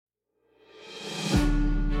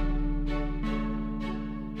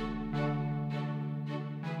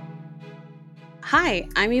Hi,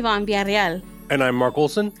 I'm Yvonne Villarreal. And I'm Mark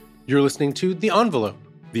Olson. You're listening to The Envelope,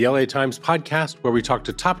 the LA Times podcast where we talk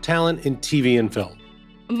to top talent in TV and film.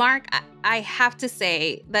 Mark, I have to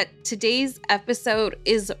say that today's episode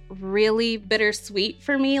is really bittersweet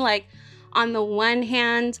for me. Like, on the one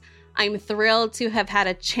hand, I'm thrilled to have had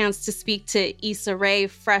a chance to speak to Issa Rae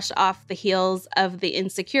fresh off the heels of the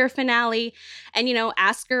Insecure finale and,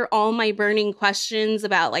 ask her all my burning questions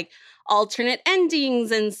about alternate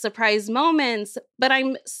endings and surprise moments. But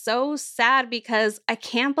I'm so sad because I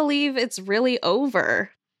can't believe it's really over.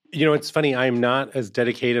 It's funny. I'm not as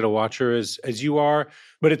dedicated a watcher as you are,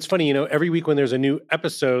 but it's funny, every week when there's a new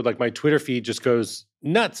episode, my Twitter feed just goes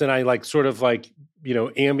nuts. And I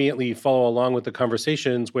ambiently follow along with the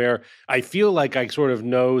conversations where I feel like I sort of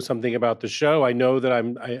know something about the show. I know that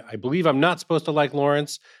I believe I'm not supposed to like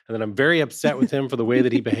Lawrence, and then I'm very upset with him for the way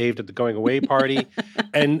that he behaved at the going away party.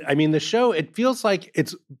 And I mean, the show, it feels like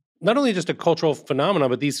it's not only just a cultural phenomenon,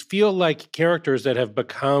 but these feel like characters that have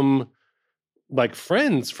become like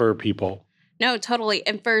friends for people. No, totally.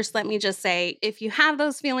 And first, let me just say, if you have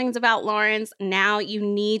those feelings about Lawrence, now you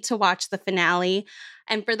need to watch the finale.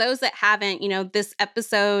 And for those that haven't, this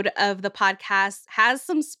episode of the podcast has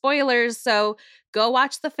some spoilers. So go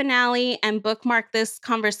watch the finale and bookmark this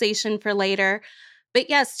conversation for later. But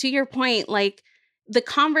yes, to your point, the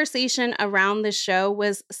conversation around the show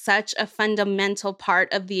was such a fundamental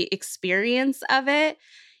part of the experience of it.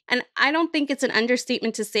 And I don't think it's an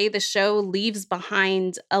understatement to say the show leaves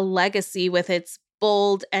behind a legacy with its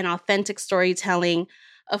bold and authentic storytelling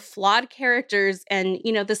of flawed characters and,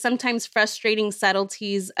 the sometimes frustrating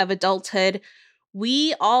subtleties of adulthood.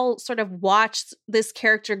 We all sort of watched this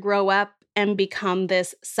character grow up and become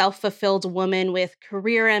this self-fulfilled woman with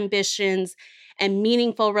career ambitions and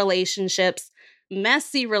meaningful relationships,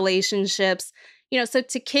 messy relationships. So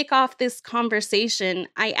to kick off this conversation,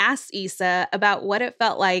 I asked Issa about what it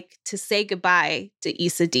felt like to say goodbye to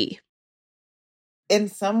Issa D. In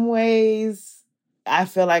some ways, I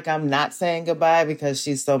feel like I'm not saying goodbye because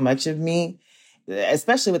she's so much of me.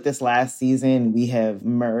 Especially with this last season, we have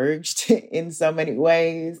merged in so many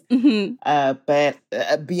ways. Mm-hmm.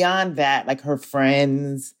 But beyond that, her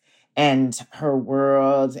friends and her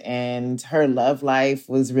world and her love life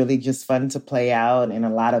was really just fun to play out. And a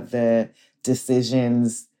lot of the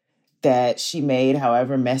decisions that she made,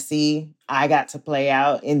 however messy, I got to play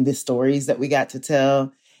out in the stories that we got to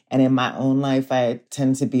tell. And in my own life, I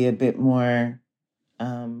tend to be a bit more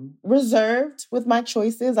reserved with my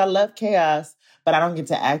choices. I love chaos, but I don't get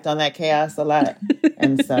to act on that chaos a lot.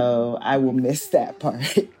 And so I will miss that part.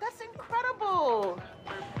 That's incredible.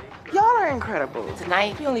 Y'all are incredible.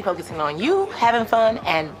 Tonight, we only focusing on you, having fun,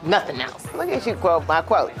 and nothing else. Look at you quote my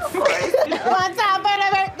quote. Of course. One time for the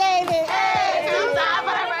birthday, bitch. Hey, two time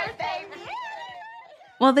for the birthday, bitch.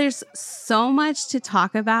 Well, there's so much to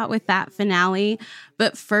talk about with that finale.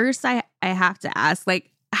 But first, I have to ask,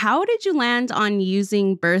 how did you land on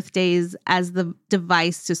using birthdays as the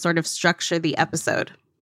device to sort of structure the episode?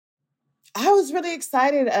 I was really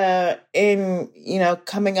excited in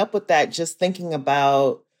coming up with that, just thinking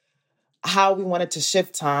about how we wanted to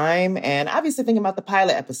shift time. And obviously thinking about the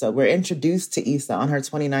pilot episode, we're introduced to Issa on her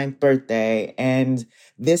 29th birthday. And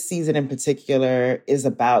this season in particular is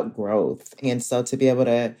about growth. And so to be able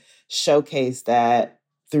to showcase that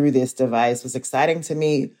through this device was exciting to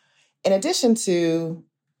me. In addition to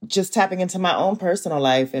just tapping into my own personal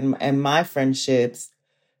life and my friendships,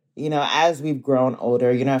 as we've grown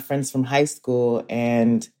older, I have friends from high school,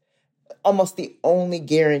 and almost the only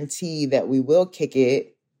guarantee that we will kick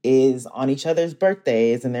it is on each other's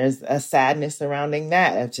birthdays. And there's a sadness surrounding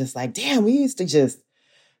that of just damn, we used to just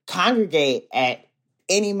congregate at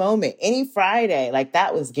any moment, any Friday,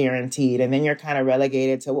 that was guaranteed. And then you're kind of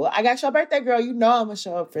relegated to, well, I got your birthday, girl. I'm going to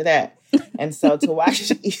show up for that. And so to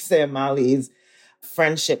watch Issa and Molly's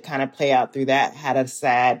friendship kind of play out through that had a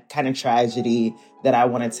sad kind of tragedy that I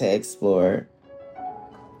wanted to explore.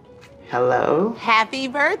 Hello. Happy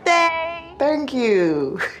birthday. Thank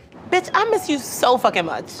you. Bitch, I miss you so fucking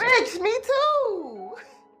much. Bitch, me too.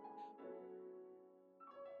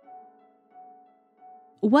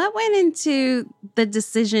 What went into the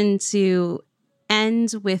decision to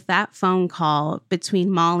end with that phone call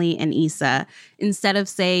between Molly and Issa instead of,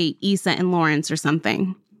 say, Issa and Lawrence or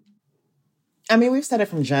something? I mean, we've said it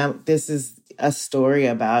from jump. This is a story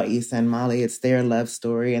about Issa and Molly. It's their love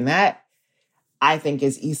story. And that, I think,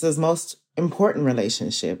 is Issa's most important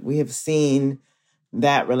relationship. We have seen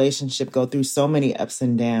that relationship go through so many ups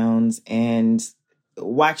and downs and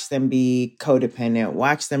watch them be codependent,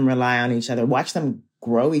 watch them rely on each other, watch them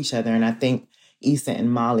grow each other. And I think Issa and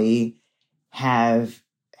Molly have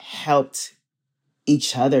helped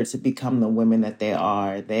each other to become the women that they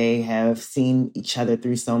are. They have seen each other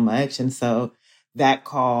through so much. And so that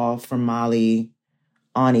call from Molly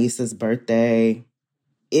on Issa's birthday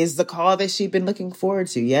is the call that she'd been looking forward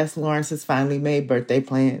to. Yes, Lawrence has finally made birthday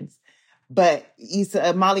plans. But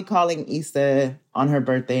Molly calling Issa on her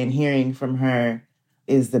birthday and hearing from her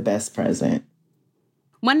is the best present.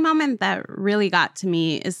 One moment that really got to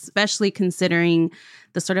me, especially considering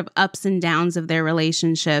the sort of ups and downs of their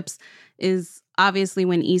relationships, is obviously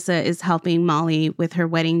when Issa is helping Molly with her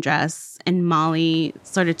wedding dress, and Molly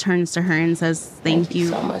sort of turns to her and says, thank you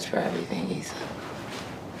so much for everything, Issa.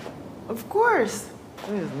 Of course.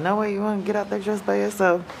 There's no way you want to get out there dressed by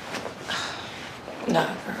yourself. Nah,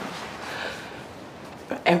 girl.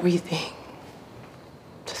 For everything.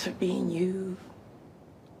 Just for being you.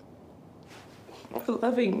 For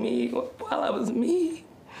loving me while I was me.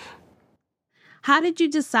 How did you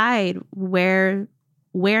decide where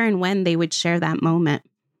and when they would share that moment?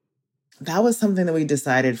 That was something that we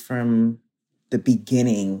decided from the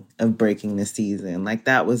beginning of breaking the season. Like,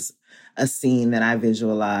 that was a scene that I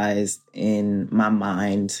visualized in my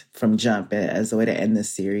mind from jump as a way to end the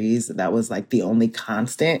series. That was like the only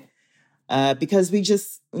constant. Because we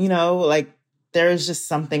just, like, there is just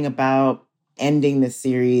something about ending the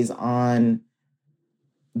series on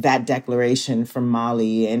that declaration from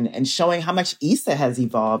Molly and showing how much Issa has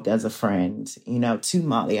evolved as a friend, to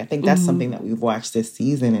Molly. I think that's something that we've watched this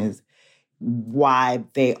season, is why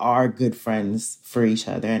they are good friends for each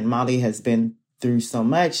other. And Molly has been through so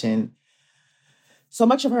much, and so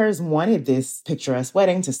much of her has wanted this picturesque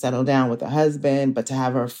wedding, to settle down with a husband, but to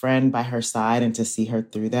have her friend by her side and to see her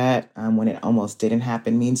through that when it almost didn't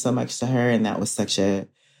happen means so much to her. And that was such a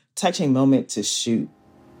touching moment to shoot.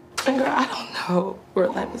 And girl, I don't know where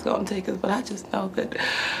life is going to take us, but I just know that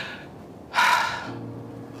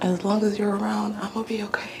as long as you're around, I'm going to be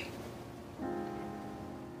okay.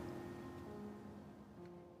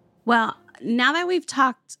 Well, now that we've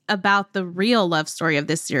talked about the real love story of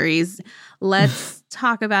this series, let's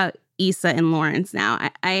talk about Issa and Lawrence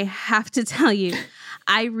now. I have to tell you,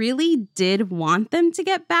 I really did want them to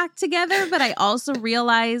get back together, but I also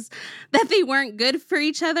realized that they weren't good for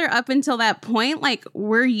each other up until that point. Like,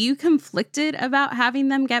 were you conflicted about having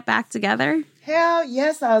them get back together? Hell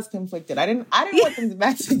yes, I was conflicted. I didn't want them to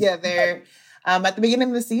back together at the beginning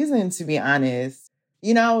of the season, to be honest.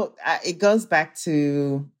 It goes back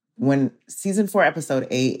to when season 4, episode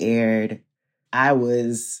 8 aired. I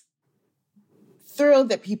was thrilled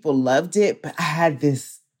that people loved it, but I had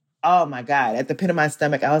this, oh my God, at the pit of my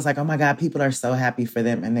stomach, I was like, oh my God, people are so happy for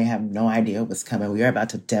them and they have no idea what's coming. We are about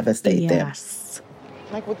to devastate them.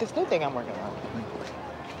 Like with this new thing I'm working on.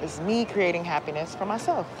 It's me creating happiness for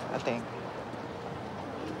myself, I think.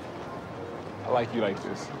 I like you like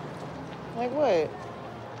this. Like what?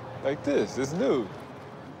 Like this. It's new.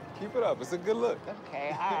 Keep it up. It's a good look.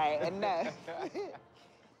 Okay, all right, enough.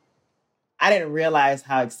 I didn't realize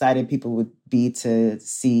how excited people would be to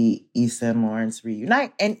see Issa and Lawrence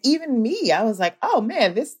reunite. And even me, I was like, oh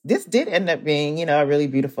man, this did end up being, a really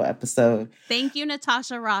beautiful episode. Thank you,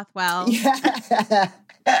 Natasha Rothwell. Yeah.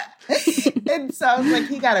 And so I was like,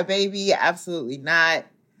 he got a baby? Absolutely not.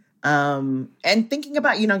 And thinking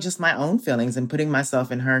about, just my own feelings and putting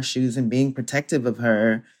myself in her shoes and being protective of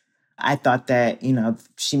her, I thought that,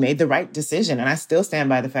 she made the right decision. And I still stand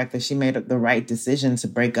by the fact that she made the right decision to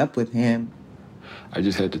break up with him. I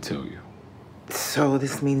just had to tell you. So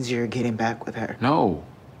this means you're getting back with her? No,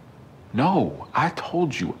 I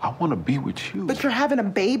told you I want to be with you. But you're having a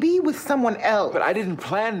baby with someone else. But I didn't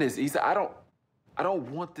plan this, Issa. I don't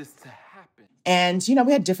want this to happen. And,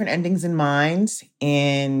 we had different endings in mind.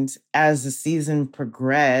 And as the season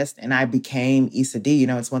progressed and I became Issa D,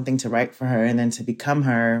 it's one thing to write for her and then to become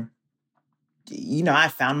her. I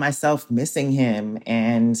found myself missing him.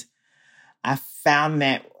 And I found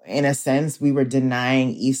that, in a sense, we were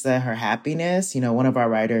denying Issa her happiness. One of our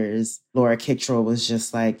writers, Laura Kittrell, was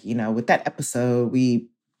just like, with that episode, we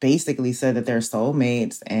basically said that they're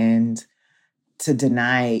soulmates. And to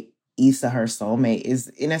deny Issa her soulmate is,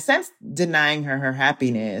 in a sense, denying her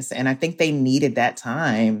happiness. And I think they needed that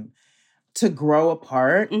time to grow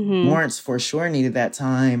apart. Lawrence, for sure, needed that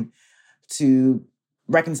time to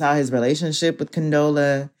reconcile his relationship with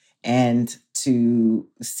Condola and to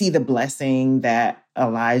see the blessing that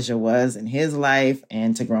Elijah was in his life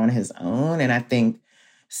and to grow on his own. And I think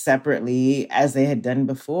separately, as they had done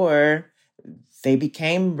before, they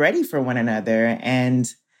became ready for one another.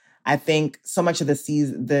 And I think so much of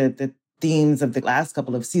the themes of the last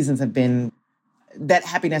couple of seasons have been that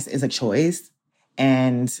happiness is a choice.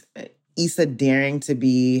 And Issa daring to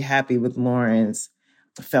be happy with Lawrence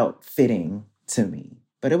felt fitting to me.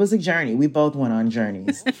 But it was a journey. We both went on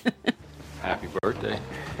journeys. Happy birthday.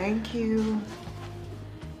 Thank you.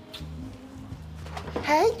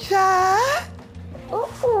 Hey, Chad.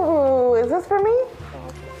 Ooh, is this for me?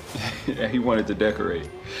 Yeah, he wanted to decorate.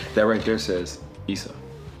 That right there says Issa.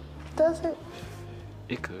 Does it?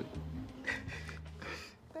 It could.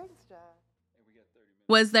 Thanks, Chad.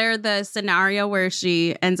 Was there the scenario where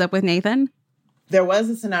she ends up with Nathan? There was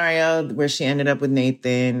a scenario where she ended up with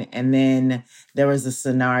Nathan, and then there was a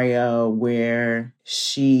scenario where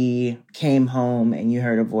she came home and you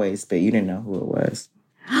heard a voice, but you didn't know who it was.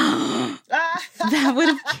 That would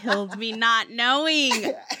have killed me not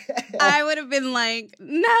knowing. I would have been like,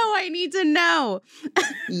 no, I need to know.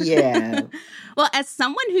 Yeah. Well, as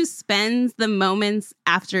someone who spends the moments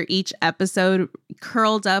after each episode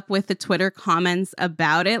curled up with the Twitter comments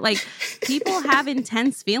about it, like, people have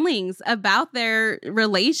intense feelings about their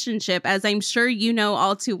relationship, as I'm sure you know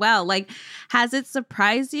all too well. Like, has it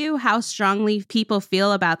surprised you how strongly people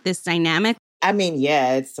feel about this dynamic? I mean,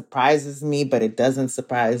 yeah, it surprises me, but it doesn't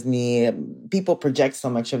surprise me. People project so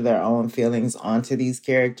much of their own feelings onto these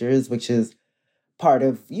characters, which is part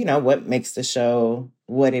of, what makes the show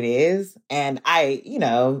what it is. And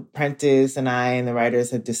Prentice and I and the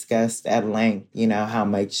writers have discussed at length, how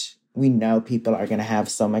much we know people are going to have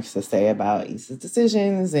so much to say about Issa's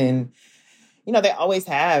decisions. And, they always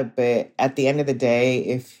have. But at the end of the day,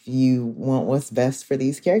 if you want what's best for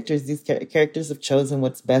these characters have chosen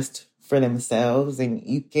what's best for themselves, and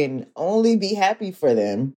you can only be happy for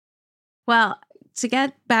them. Well, to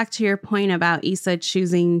get back to your point about Issa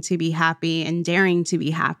choosing to be happy and daring to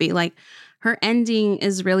be happy, like, her ending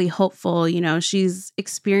is really hopeful. She's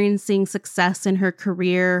experiencing success in her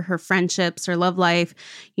career, her friendships, her love life.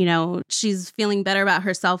 She's feeling better about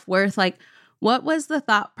her self-worth. Like, what was the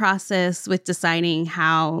thought process with deciding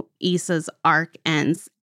how Issa's arc ends?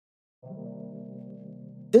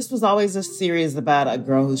 This was always a series about a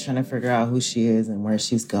girl who's trying to figure out who she is and where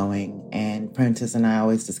she's going. And Prentice and I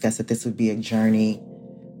always discussed that this would be a journey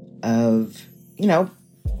of,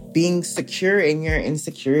 being secure in your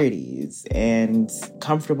insecurities and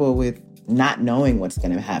comfortable with not knowing what's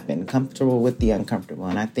going to happen, comfortable with the uncomfortable.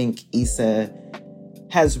 And I think Issa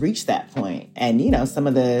has reached that point. And, some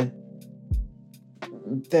of the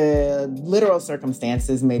literal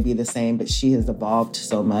circumstances may be the same, but she has evolved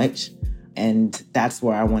so much. And that's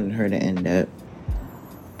where I wanted her to end up.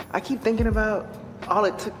 I keep thinking about all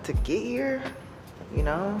it took to get here,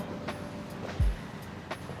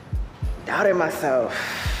 Doubting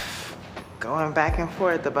myself. Going back and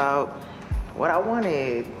forth about what I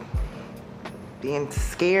wanted. Being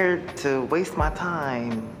scared to waste my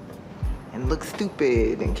time and look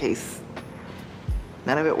stupid in case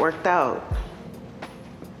none of it worked out.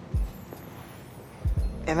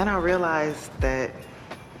 And then I realized that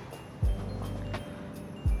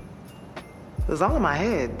it was all in my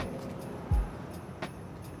head.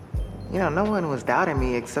 No one was doubting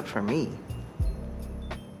me except for me.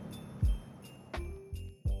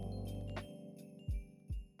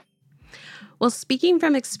 Well, speaking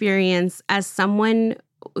from experience, as someone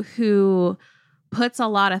who puts a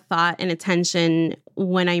lot of thought and attention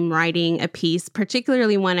when I'm writing a piece,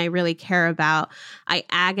 particularly one I really care about, I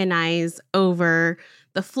agonize over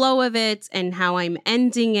the flow of it and how I'm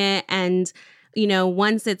ending it. And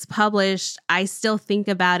once it's published, I still think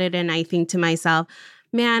about it and I think to myself,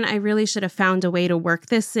 man, I really should have found a way to work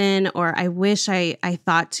this in, or I wish I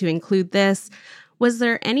thought to include this. Was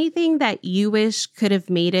there anything that you wish could have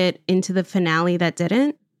made it into the finale that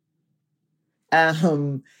didn't?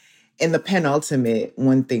 In the penultimate,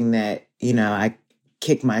 one thing that, I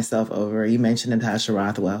kick myself over, you mentioned Natasha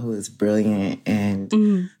Rothwell, who is brilliant,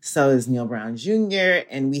 and so is Neil Brown Jr.,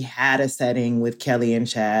 and we had a setting with Kelly and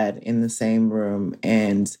Chad in the same room,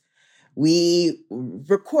 and we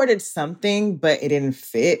recorded something, but it didn't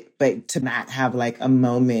fit. But to not have like a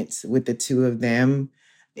moment with the two of them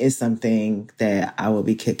is something that I will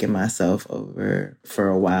be kicking myself over for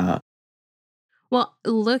a while. Well,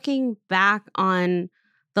 looking back on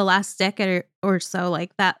the last decade or so,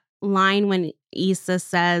 like that line when Issa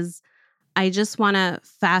says, I just want to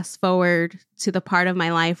fast forward to the part of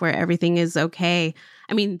my life where everything is okay.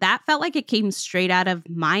 I mean, that felt like it came straight out of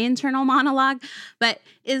my internal monologue. But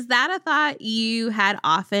is that a thought you had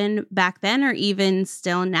often back then or even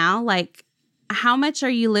still now? Like, how much are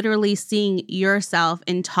you literally seeing yourself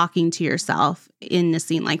and talking to yourself in a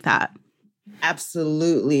scene like that?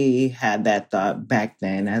 Absolutely had that thought back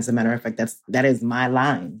then. As a matter of fact, that is my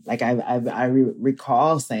line. Like I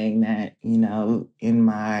recall saying that, in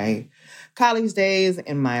my college days,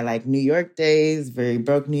 in my like New York days, very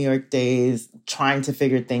broke New York days, trying to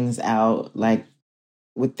figure things out. Like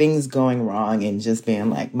with things going wrong and just being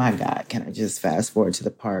like, my God, can I just fast forward to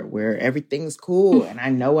the part where everything's cool and I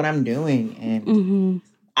know what I'm doing? And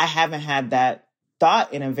I haven't had that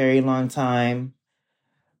thought in a very long time.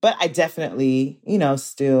 But I definitely,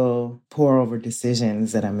 still pore over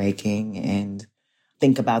decisions that I'm making and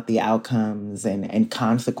think about the outcomes and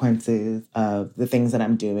consequences of the things that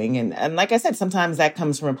I'm doing. And like I said, sometimes that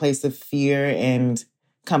comes from a place of fear and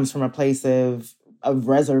comes from a place of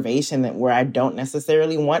reservation where I don't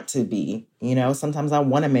necessarily want to be. Sometimes I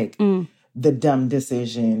want to make the dumb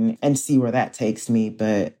decision and see where that takes me.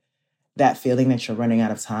 But that feeling that you're running out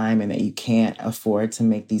of time and that you can't afford to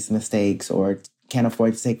make these mistakes or can't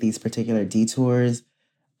afford to take these particular detours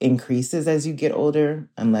increases as you get older,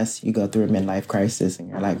 unless you go through a midlife crisis and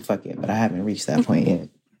you're like, fuck it, but I haven't reached that point yet.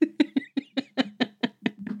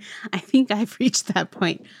 I think I've reached that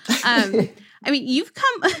point. I mean, you've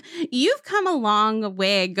come a long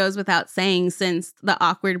way, it goes without saying, since the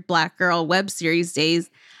Awkward Black Girl web series days.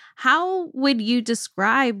 How would you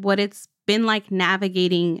describe what it's been like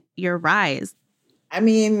navigating your rise? I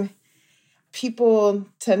mean, people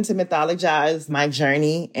tend to mythologize my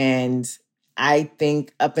journey, and I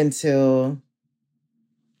think up until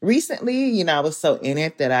recently, I was so in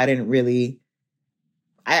it that I didn't really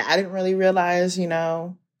realize,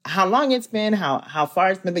 how long it's been, how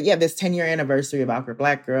far it's been. But yeah, this 10-year anniversary of Awkward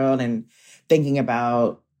Black Girl, and thinking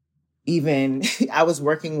about even, I'm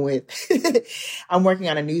working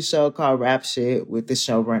on a new show called Rap Shit with the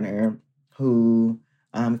showrunner who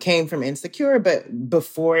came from Insecure. But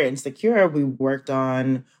before Insecure, we worked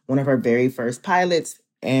on one of her very first pilots.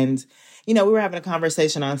 And, we were having a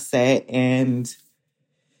conversation on set, and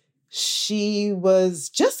she was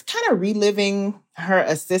just kind of reliving her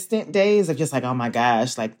assistant days of just like, oh my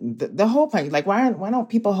gosh, like the hole punch. Like, why don't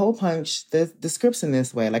people hole punch the scripts in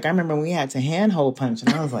this way? Like, I remember when we had to hand hole punch,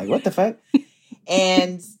 and I was like, what the fuck?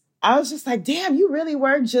 And I was just like, damn, you really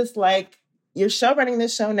were just like, you're show running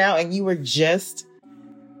this show now, and you were just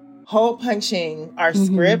hole punching our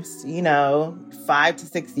scripts, 5 to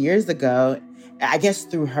 6 years ago. I guess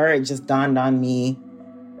through her, it just dawned on me,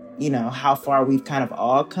 how far we've kind of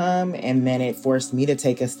all come. And then it forced me to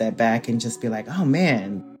take a step back and just be like, oh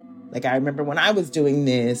man, like I remember when I was doing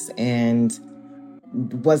this and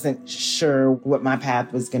wasn't sure what my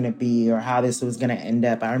path was going to be or how this was going to end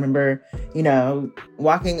up. I remember,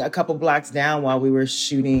 walking a couple blocks down while we were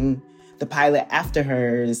shooting the pilot after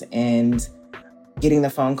hers and getting the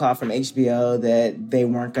phone call from HBO that they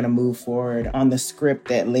weren't going to move forward on the script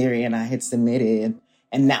that Larry and I had submitted.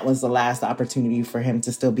 And that was the last opportunity for him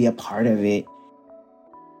to still be a part of it.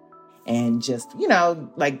 And just,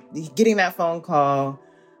 like getting that phone call,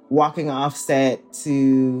 walking off set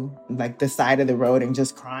to like the side of the road and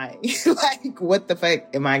just crying. Like, what the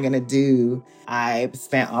fuck am I going to do? I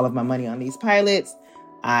spent all of my money on these pilots.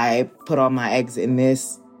 I put all my eggs in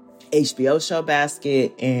this HBO show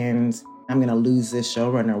basket, and I'm going to lose this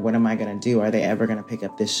showrunner. What am I going to do? Are they ever going to pick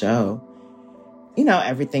up this show?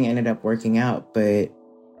 Everything ended up working out, but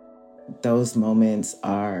those moments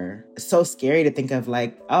are so scary to think of,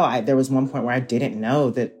 like, there was one point where I didn't know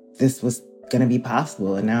that this was going to be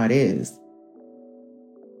possible, and now it is.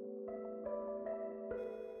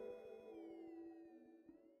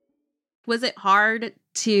 Was it hard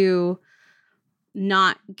to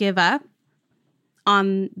not give up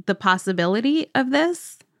on the possibility of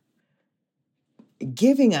this?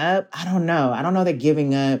 Giving up, I don't know. I don't know that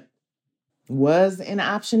giving up was an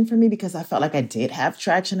option for me because I felt like I did have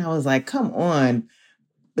traction. I was like, come on.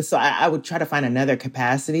 So I would try to find another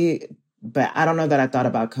capacity, but I don't know that I thought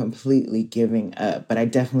about completely giving up, but I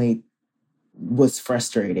definitely was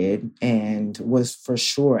frustrated and was for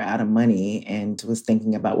sure out of money and was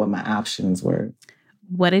thinking about what my options were.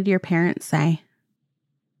 What did your parents say?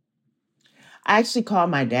 I actually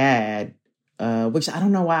called my dad, which I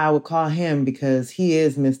don't know why I would call him because he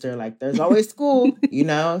is Mr. Like, there's always school,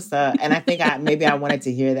 So, and I think maybe I wanted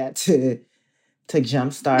to hear that to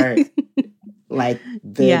jumpstart like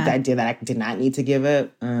the idea that I did not need to give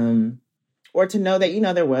up, or to know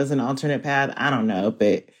that, there was an alternate path. I don't know,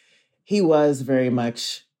 but he was very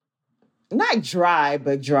much not dry,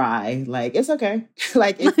 but dry. Like, it's okay.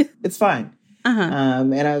 Like, it's fine.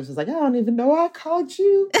 And I was just like, I don't even know why I called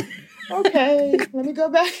you. Okay, let me go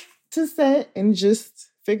back to set and just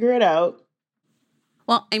figure it out.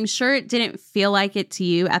 Well, I'm sure it didn't feel like it to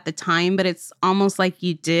you at the time, but it's almost like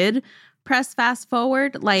you did press fast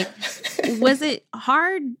forward. Like, was it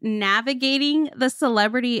hard navigating the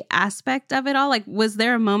celebrity aspect of it all? Like, was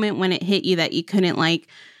there a moment when it hit you that you couldn't, like,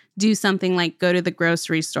 do something like go to the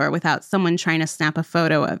grocery store without someone trying to snap a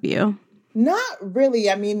photo of you? Not really.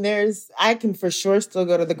 I mean, I can for sure still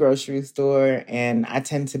go to the grocery store and I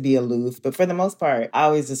tend to be aloof. But for the most part, I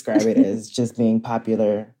always describe it as just being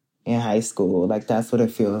popular in high school. Like, that's what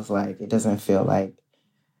it feels like. It doesn't feel like,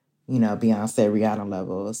 Beyonce, Rihanna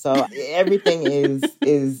level. So everything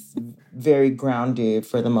is very grounded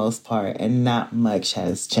for the most part and not much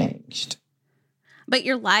has changed. But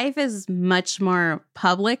your life is much more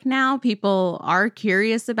public now. People are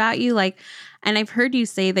curious about you. And I've heard you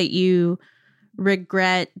say that you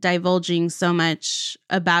regret divulging so much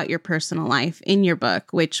about your personal life in your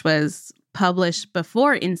book, which was published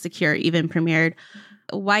before Insecure even premiered.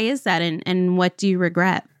 Why is that? And what do you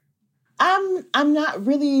regret? I'm not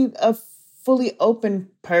really a fully open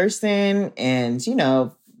person. And,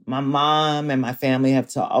 my mom and my family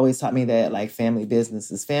have always taught me that like family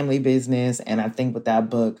business is family business. And I think with that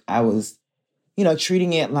book, I was,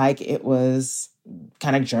 treating it like it was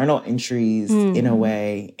kind of journal entries in a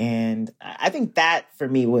way. And I think that for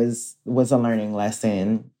me was a learning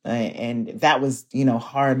lesson. And that was,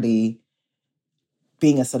 hardly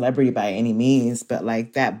being a celebrity by any means. But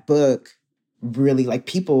like that book really, like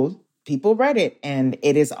people read it. And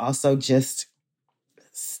it is also just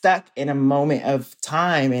stuck in a moment of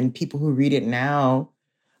time, and people who read it now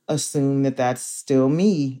assume that that's still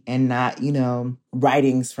me and not,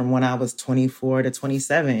 writings from when I was 24 to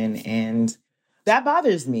 27. And that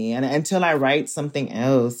bothers me. And until I write something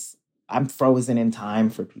else, I'm frozen in time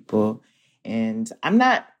for people. And I'm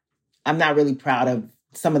not really proud of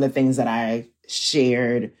some of the things that I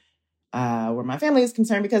shared where my family is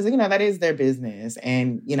concerned, because, that is their business.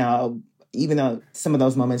 And, even though some of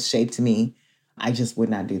those moments shaped me, I just would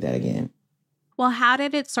not do that again. Well, how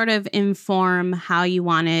did it sort of inform how you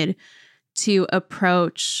wanted to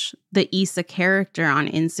approach the Issa character on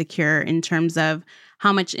Insecure in terms of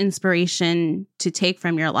how much inspiration to take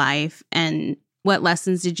from your life, and what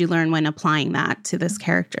lessons did you learn when applying that to this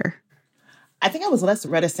character? I think I was less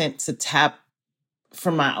reticent to tap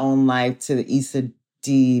from my own life to the Issa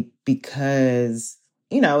D because,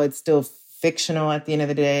 it's still fictional at the end of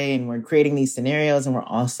the day, and we're creating these scenarios, and we're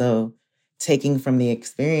also taking from the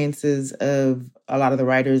experiences of a lot of the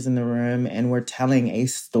writers in the room, and we're telling a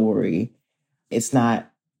story. It's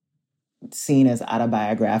not seen as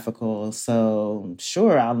autobiographical. So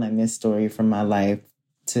sure, I'll lend this story from my life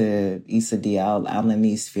to Issa D. I'll lend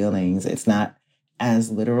these feelings. It's not as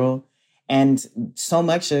literal. And so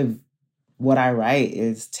much of what I write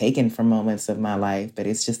is taken from moments of my life, but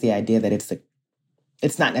it's just the idea that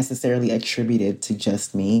it's not necessarily attributed to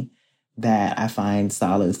just me that I find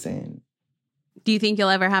solace in. Do you think you'll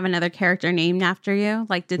ever have another character named after you?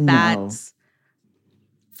 Like, did that... No.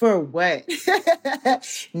 For what?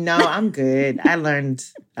 No, I'm good. I learned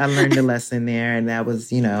a lesson there, and that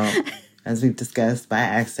was, as we've discussed, by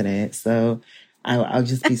accident. So I'll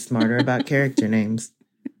just be smarter about character names.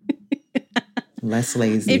 Less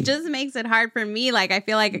lazy. It just makes it hard for me. Like, I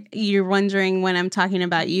feel like you're wondering when I'm talking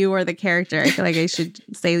about you or the character. I feel like I should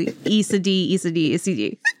say Issa D, Issa D, Issa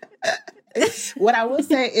D. What I will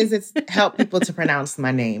say is it's helped people to pronounce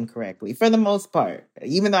my name correctly for the most part.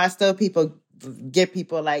 Even though I still get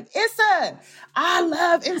people like, Issa, I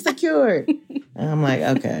love Insecure. And I'm like,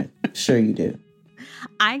 okay, sure you do.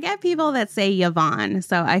 I get people that say Yvonne,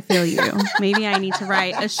 so I feel you. Maybe I need to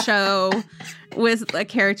write a show with a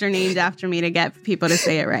character named after me to get people to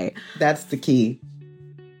say it right. That's the key.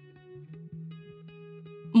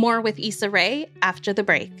 More with Issa Rae after the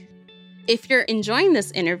break. If you're enjoying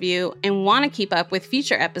this interview and want to keep up with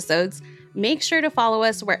future episodes, make sure to follow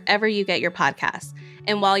us wherever you get your podcasts.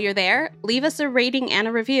 And while you're there, leave us a rating and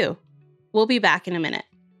a review. We'll be back in a minute.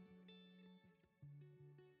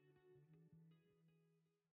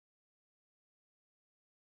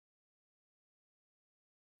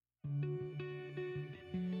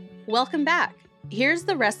 Welcome back. Here's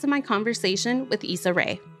the rest of my conversation with Issa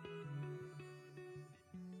Rae.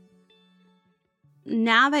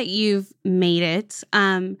 Now that you've made it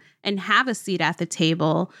and have a seat at the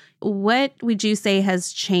table, what would you say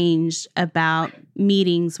has changed about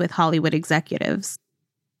meetings with Hollywood executives?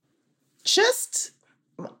 Just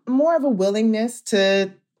more of a willingness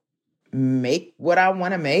to make what I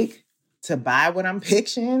want to make, to buy what I'm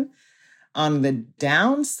pitching. On the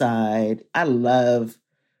downside, I love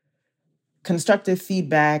constructive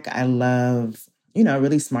feedback. I love,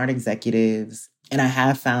 really smart executives. And I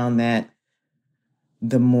have found that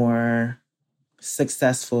the more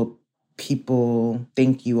successful people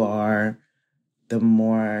think you are, the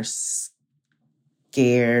more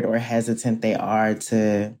scared or hesitant they are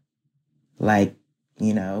to,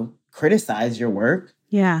 criticize your work.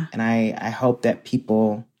 Yeah. And I hope that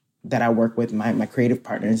people that I work with, my creative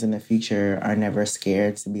partners in the future, are never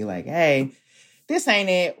scared to be like, hey, this ain't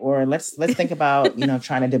it, or let's think about,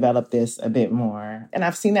 trying to develop this a bit more. And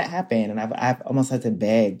I've seen that happen, and I've almost had to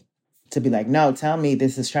beg to be like, no, tell me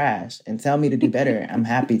this is trash and tell me to do better. I'm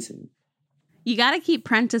happy to. You got to keep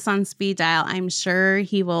Prentice on speed dial. I'm sure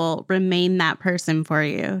he will remain that person for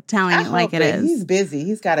you, telling it like it is. He's busy.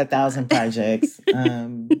 He's got 1,000 projects.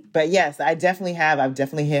 But yes, I've definitely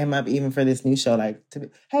hit him up even for this new show. Like,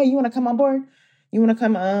 hey, you want to come on board? You want to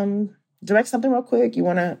come direct something real quick? You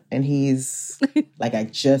want to? And he's like, I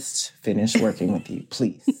just finished working with you.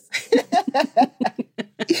 Please.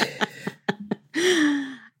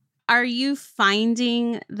 Are you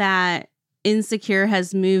finding that Insecure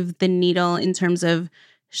has moved the needle in terms of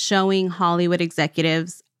showing Hollywood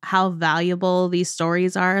executives how valuable these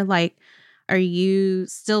stories are? Like, are you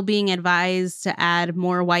still being advised to add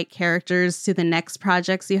more white characters to the next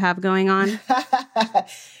projects you have going on?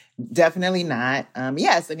 Definitely not.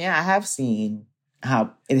 Yes. And yeah, I have seen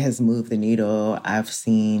how it has moved the needle. I've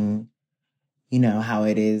seen, how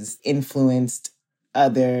it has influenced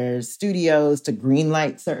other studios to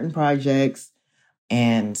greenlight certain projects.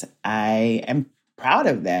 And I am proud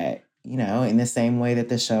of that, in the same way that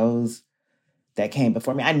the shows that came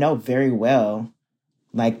before me. I know very well,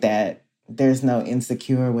 like, that there's no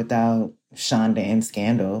Insecure without Shonda and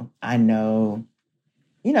Scandal. I know,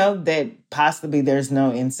 that possibly there's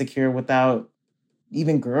no Insecure without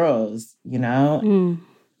even Girls,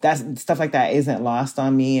 That's stuff like that isn't lost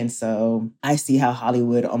on me. And so I see how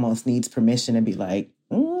Hollywood almost needs permission to be like,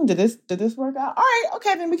 did this work out? All right,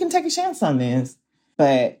 okay, then we can take a chance on this.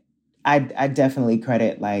 But I definitely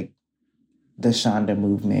credit, like, the Shonda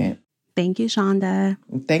movement. Thank you, Shonda.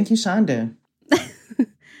 Thank you, Shonda.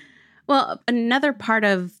 Well, another part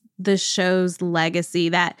of the show's legacy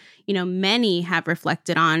that, many have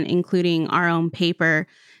reflected on, including our own paper,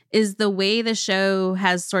 is the way the show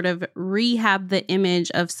has sort of rehabbed the image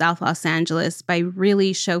of South Los Angeles by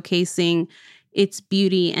really showcasing its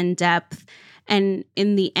beauty and depth. And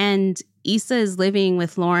in the end, Issa is living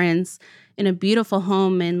with Lawrence in a beautiful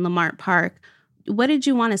home in Lamart Park. What did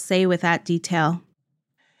you want to say with that detail?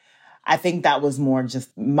 I think that was more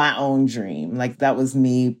just my own dream. Like, that was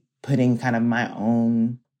me putting kind of my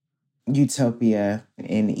own utopia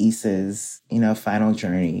in Issa's, final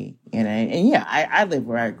journey. And yeah, I live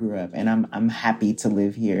where I grew up, and I'm happy to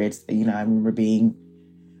live here. It's, I remember being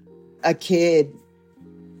a kid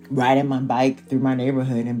riding my bike through my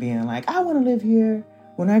neighborhood and being like, I want to live here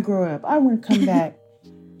when I grow up. I want to come back.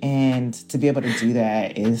 And to be able to do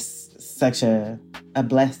that is such a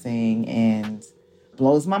blessing and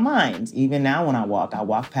blows my mind. Even now when I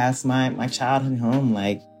walk past my childhood home,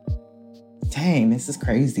 like, dang, this is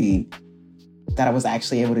crazy that I was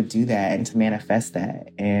actually able to do that and to manifest that.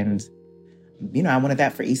 And, I wanted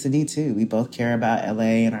that for Issa D too. We both care about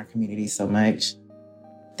LA and our community so much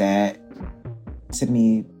that, to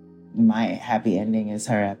me, my happy ending is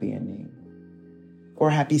her happy ending. Or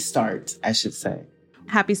happy start, I should say.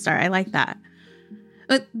 Happy start. I like that.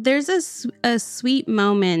 But there's a sweet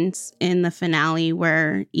moment in the finale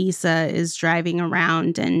where Issa is driving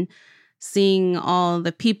around and seeing all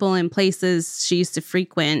the people and places she used to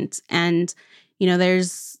frequent. And,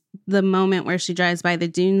 there's the moment where she drives by the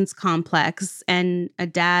Dunes complex and a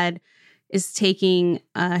dad is taking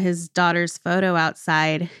his daughter's photo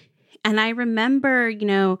outside. And I remember,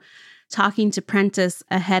 talking to Prentice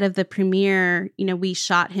ahead of the premiere. We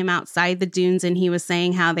shot him outside the Dunes and he was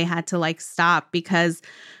saying how they had to stop because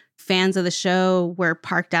fans of the show were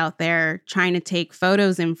parked out there trying to take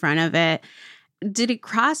photos in front of it. Did it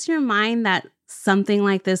cross your mind that something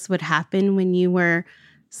like this would happen when you were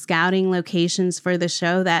scouting locations for the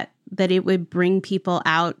show, that it would bring people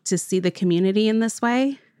out to see the community in this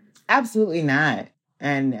way? Absolutely not.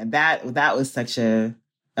 And that was such a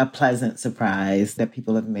pleasant surprise that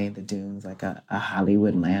people have made the Dunes like a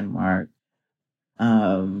Hollywood landmark.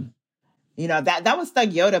 That was Thug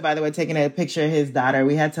Yoda, by the way, taking a picture of his daughter.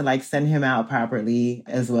 We had to send him out properly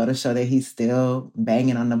as well to show that he's still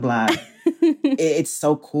banging on the block. It's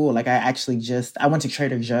so cool. I went to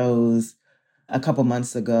Trader Joe's a couple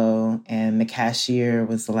months ago and the cashier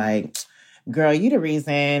was like, girl, you the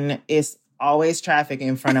reason it's always traffic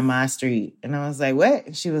in front of my street. And I was like, what?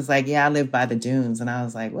 And she was like, yeah, I live by the Dunes. And I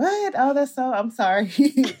was like, what? Oh, I'm sorry.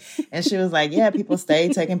 And she was like, yeah, people stay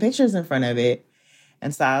taking pictures in front of it.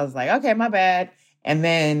 And so I was like, okay, my bad. And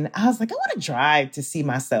then I was like, I want to drive to see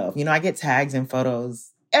myself. I get tags and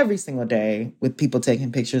photos every single day with people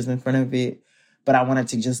taking pictures in front of it. But I wanted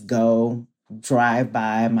to just go drive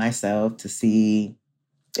by myself to see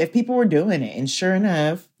if people were doing it. And sure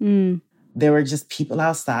enough, there were just people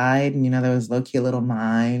outside. And, there was low-key a little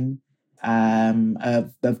line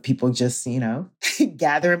of people just,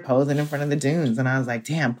 gathering, posing in front of the dunes. And I was like,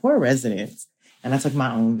 damn, poor residents. And I took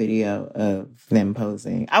my own video of them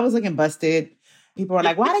posing. I was looking busted. People were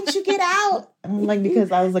like, why didn't you get out? And I'm like,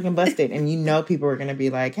 because I was looking busted. And people were going to be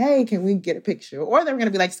like, hey, can we get a picture? Or they were going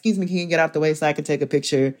to be like, excuse me, can you get out the way so I can take a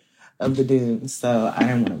picture of the dunes? So I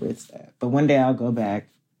didn't want to risk that. But one day I'll go back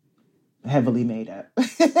heavily made up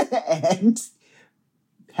and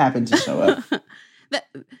happen to show up.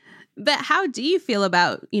 But how do you feel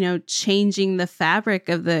about, changing the fabric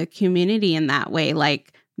of the community in that way?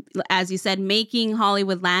 Like, as you said, making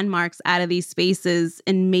Hollywood landmarks out of these spaces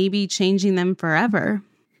and maybe changing them forever.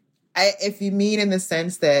 If you mean in the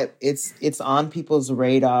sense that it's on people's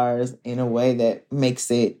radars in a way that makes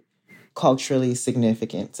it culturally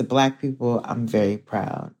significant to Black people, I'm very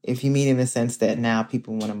proud. If you mean in the sense that now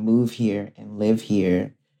people want to move here and live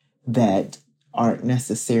here that aren't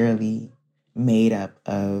necessarily made up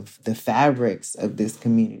of the fabrics of this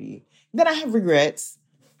community, then I have regrets.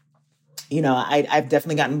 I've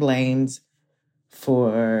definitely gotten blamed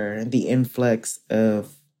for the influx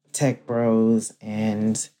of tech bros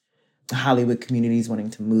and Hollywood communities wanting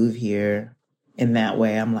to move here. In that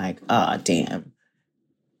way, I'm like, oh, damn.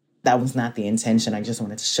 That was not the intention. I just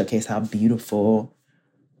wanted to showcase how beautiful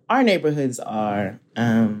our neighborhoods are.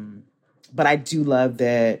 But I do love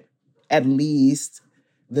that at least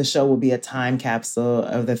the show will be a time capsule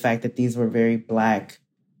of the fact that these were very Black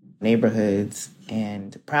neighborhoods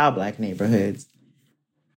and proud Black neighborhoods.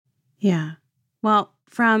 Yeah. Well,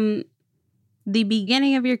 from the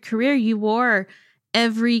beginning of your career, you wore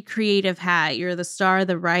every creative hat. You're the star,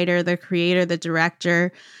 the writer, the creator, the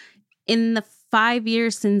director. In the 5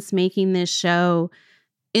 years since making this show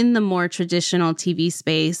in the more traditional TV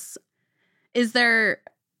space, is there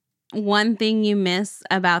one thing you miss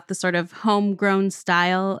about the sort of homegrown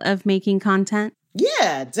style of making content?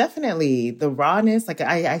 Yeah, definitely. The rawness, like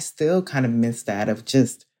I still kind of miss that of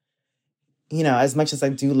just, as much as I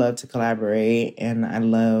do love to collaborate and I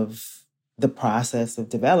love the process of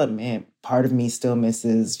development, part of me still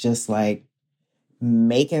misses just like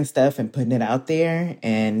making stuff and putting it out there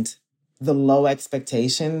and the low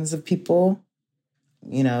expectations of people,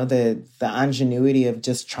 the ingenuity of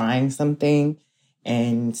just trying something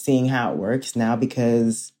and seeing how it works. Now,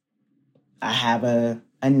 because I have a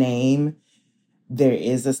name, there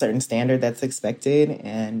is a certain standard that's expected.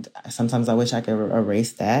 And sometimes I wish I could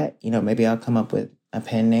erase that. Maybe I'll come up with a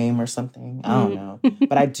pen name or something. I don't know.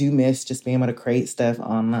 But I do miss just being able to create stuff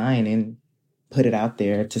online and put it out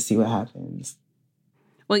there to see what happens.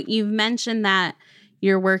 Well, you've mentioned that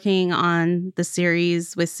you're working on the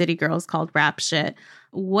series with City Girls called Rap Shit.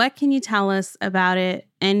 What can you tell us about it?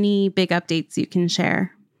 Any big updates you can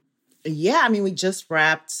share? Yeah, we just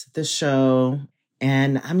wrapped the show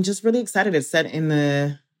and I'm just really excited. It's set in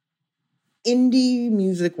the indie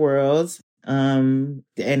music world. And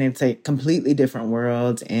it's a completely different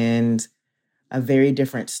world and a very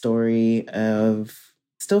different story of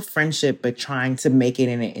still friendship, but trying to make it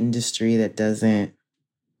in an industry that doesn't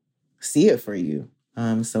see it for you.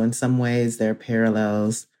 So in some ways, there are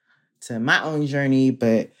parallels to my own journey,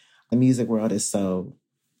 but the music world is so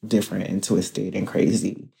different and twisted and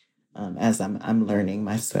crazy as I'm learning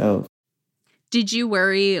myself. Did you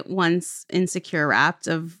worry once Insecure wrapped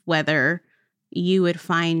of whether you would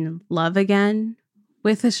find love again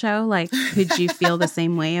with the show? Like, could you feel the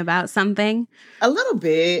same way about something? A little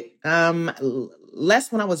bit.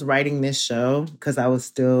 Less when I was writing this show because I was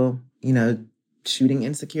still, shooting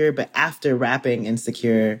Insecure. But after wrapping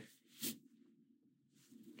Insecure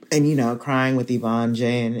and, crying with Yvonne,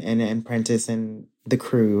 Jay, and Prentice and the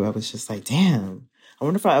crew, I was just like, damn, I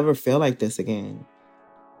wonder if I ever feel like this again.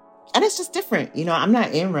 And it's just different. I'm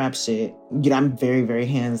not in rap shit. I'm very, very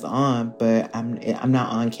hands-on, but I'm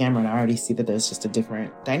not on camera. And I already see that there's just a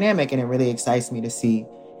different dynamic. And it really excites me to see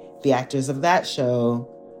the actors of that show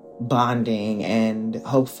bonding. And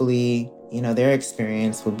hopefully, their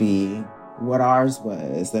experience will be what ours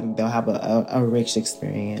was. And they'll have a rich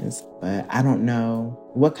experience. But I don't know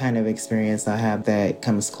what kind of experience I'll have that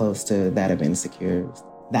comes close to that of Insecure.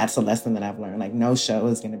 That's a lesson that I've learned. Like, no show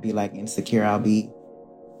is going to be like Insecure. I'll be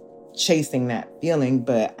chasing that feeling,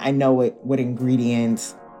 but I know what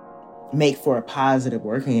ingredients make for a positive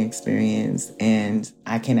working experience, and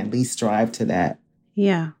I can at least strive to that.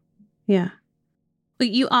 Yeah. But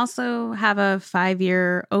you also have a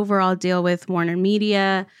 5-year overall deal with Warner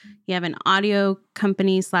Media. You have an audio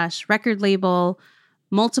company / record label,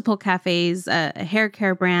 multiple cafes, a hair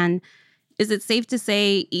care brand. Is it safe to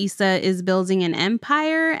say Issa is building an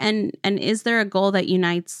empire? And is there a goal that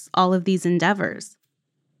unites all of these endeavors?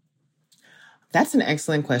 That's an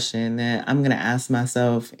excellent question that I'm going to ask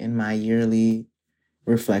myself in my yearly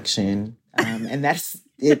reflection. And that's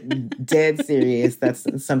it, dead serious.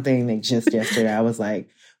 That's something that just yesterday I was like,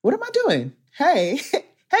 what am I doing? Hey,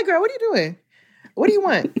 hey girl, what are you doing? What do you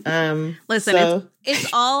want? Listen, it's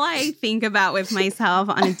all I think about with myself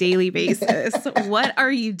on a daily basis. What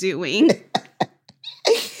are you doing?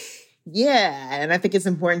 Yeah. And I think it's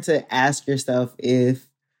important to ask yourself if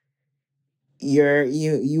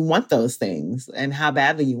you want those things and how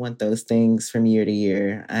badly you want those things from year to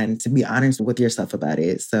year, and to be honest with yourself about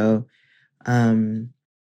it. So the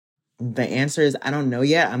answer is I don't know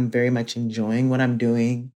yet. I'm very much enjoying what I'm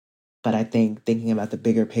doing, but I think thinking about the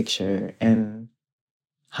bigger picture and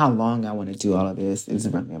how long I want to do all of this is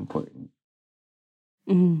really important.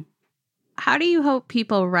 Mm. How do you hope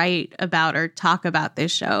people write about or talk about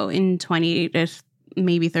this show in 20 to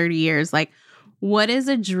maybe 30 years? Like, what is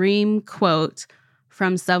a dream quote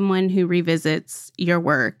from someone who revisits your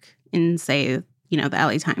work in, say, the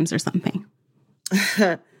LA Times or something?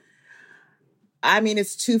 I mean,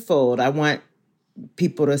 it's twofold. I want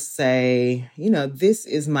people to say, this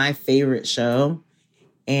is my favorite show,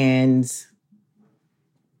 and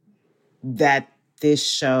that this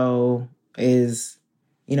show is,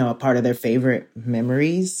 a part of their favorite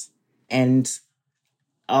memories, and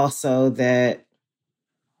also that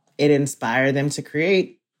it inspired them to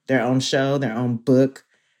create their own show, their own book,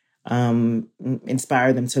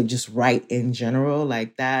 inspire them to just write in general.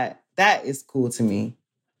 Like that is cool to me.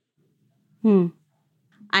 I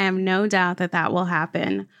have no doubt that will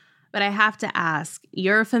happen. But I have to ask,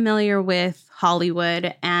 you're familiar with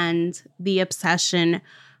Hollywood and the obsession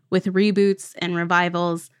with reboots and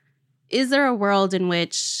revivals. Is there a world in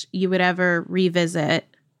which you would ever revisit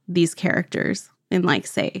these characters in, like,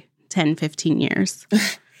 say, 10, 15 years?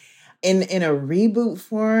 In a reboot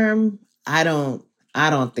form, I don't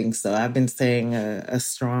think so. I've been saying a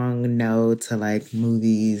strong no to like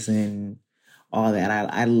movies and all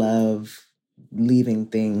that. I love leaving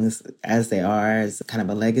things as they are, as kind of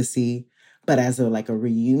a legacy. But as a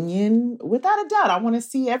reunion, without a doubt, I want to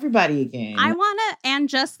see everybody again. I want to, and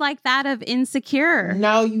just like that of Insecure.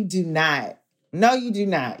 No, you do not. No, you do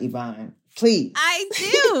not, Yvonne. Please. I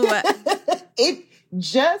do. It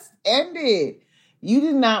just ended. You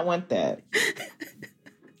did not want that.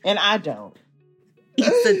 And I don't.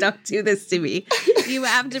 Issa, don't do this to me. You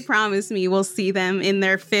have to promise me we'll see them in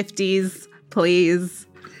their 50s, please.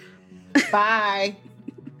 Bye.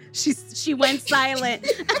 She went silent.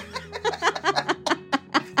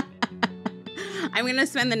 I'm going to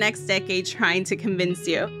spend the next decade trying to convince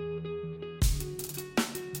you.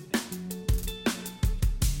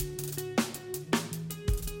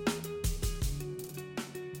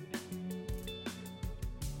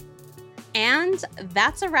 And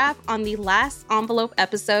that's a wrap on the last Envelope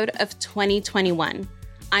episode of 2021.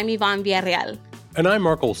 I'm Yvonne Villarreal. And I'm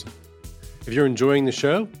Mark Olson. If you're enjoying the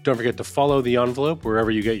show, don't forget to follow The Envelope wherever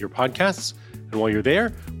you get your podcasts. And while you're there,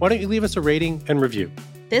 why don't you leave us a rating and review?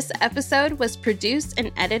 This episode was produced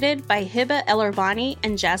and edited by Hiba El-Urbani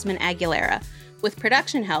and Jasmine Aguilera, with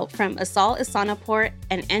production help from Asal Isanaport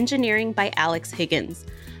and engineering by Alex Higgins.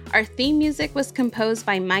 Our theme music was composed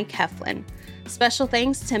by Mike Heflin. Special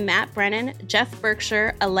thanks to Matt Brennan, Jeff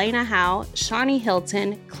Berkshire, Elena Howe, Shawnee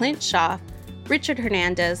Hilton, Clint Schaff, Richard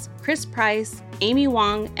Hernandez, Chris Price, Amy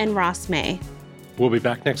Wong, and Ross May. We'll be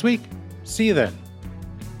back next week. See you then.